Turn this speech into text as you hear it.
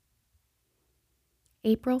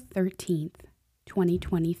April 13th,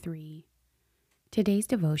 2023. Today's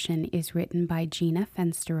devotion is written by Gina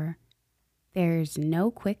Fensterer. There's no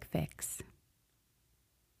quick fix.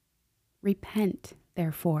 Repent,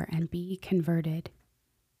 therefore, and be converted,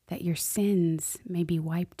 that your sins may be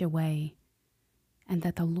wiped away, and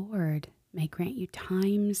that the Lord may grant you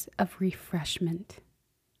times of refreshment.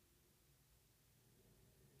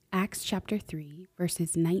 Acts chapter 3,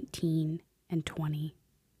 verses 19 and 20.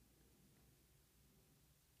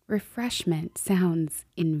 Refreshment sounds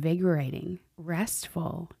invigorating,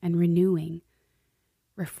 restful, and renewing.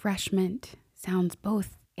 Refreshment sounds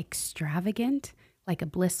both extravagant, like a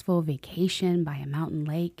blissful vacation by a mountain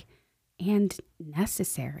lake, and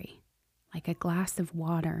necessary, like a glass of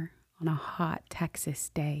water on a hot Texas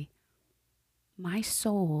day. My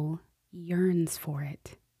soul yearns for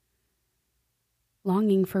it.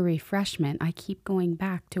 Longing for refreshment, I keep going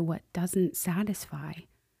back to what doesn't satisfy.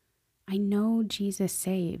 I know Jesus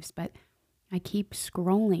saves, but I keep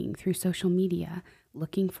scrolling through social media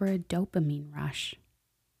looking for a dopamine rush.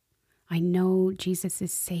 I know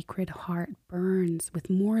Jesus' sacred heart burns with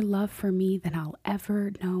more love for me than I'll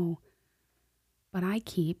ever know, but I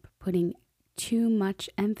keep putting too much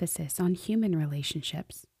emphasis on human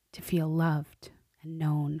relationships to feel loved and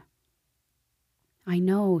known. I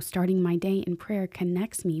know starting my day in prayer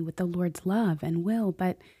connects me with the Lord's love and will,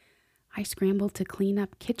 but I scramble to clean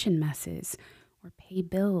up kitchen messes or pay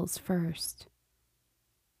bills first.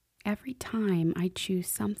 Every time I choose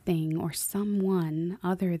something or someone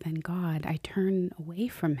other than God, I turn away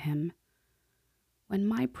from Him. When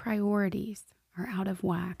my priorities are out of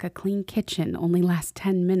whack, a clean kitchen only lasts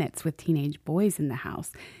 10 minutes with teenage boys in the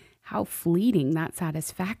house. How fleeting that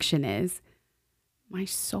satisfaction is. My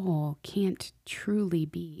soul can't truly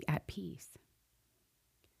be at peace.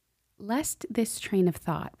 Lest this train of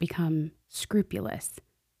thought become scrupulous,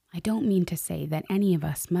 I don't mean to say that any of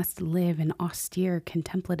us must live an austere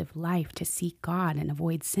contemplative life to seek God and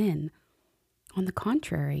avoid sin. On the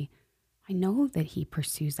contrary, I know that He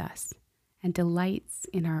pursues us and delights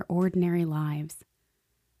in our ordinary lives.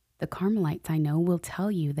 The Carmelites I know will tell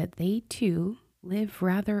you that they too live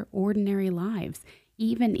rather ordinary lives,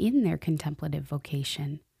 even in their contemplative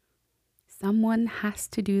vocation. Someone has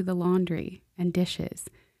to do the laundry and dishes,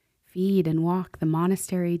 feed and walk the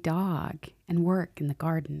monastery dog, and work in the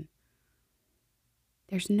garden.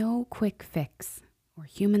 There's no quick fix or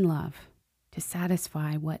human love to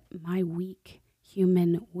satisfy what my weak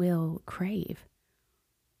human will crave.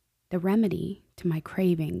 The remedy to my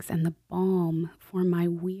cravings and the balm for my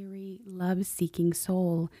weary, love-seeking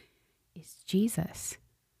soul is Jesus.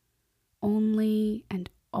 Only and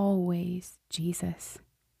always Jesus.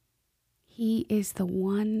 He is the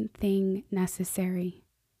one thing necessary.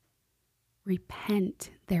 Repent,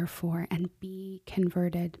 therefore, and be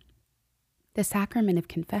converted. The sacrament of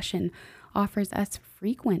confession offers us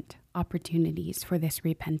frequent opportunities for this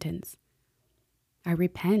repentance. I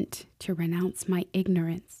repent to renounce my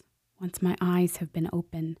ignorance once my eyes have been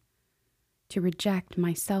opened, to reject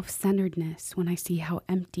my self-centeredness when I see how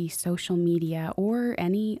empty social media or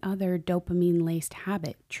any other dopamine-laced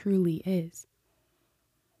habit truly is,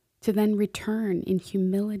 to then return in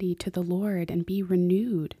humility to the Lord and be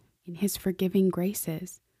renewed in His forgiving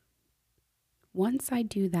graces. Once I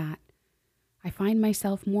do that, I find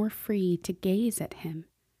myself more free to gaze at Him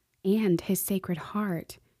and His sacred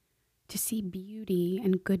heart, to see beauty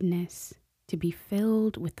and goodness, to be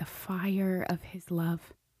filled with the fire of His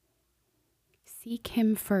love. Seek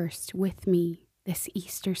Him first with me this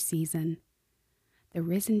Easter season. The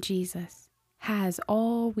risen Jesus has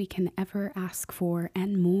all we can ever ask for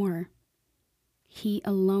and more. He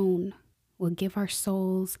alone will give our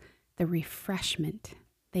souls the refreshment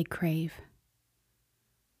they crave.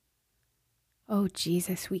 Oh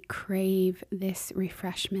Jesus, we crave this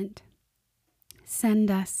refreshment. Send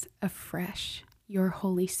us afresh your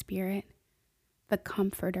Holy Spirit, the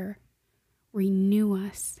Comforter. Renew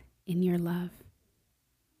us in your love.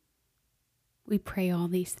 We pray all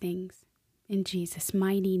these things in Jesus'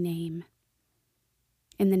 mighty name.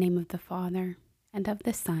 In the name of the Father, and of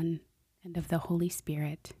the Son, and of the Holy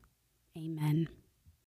Spirit. Amen.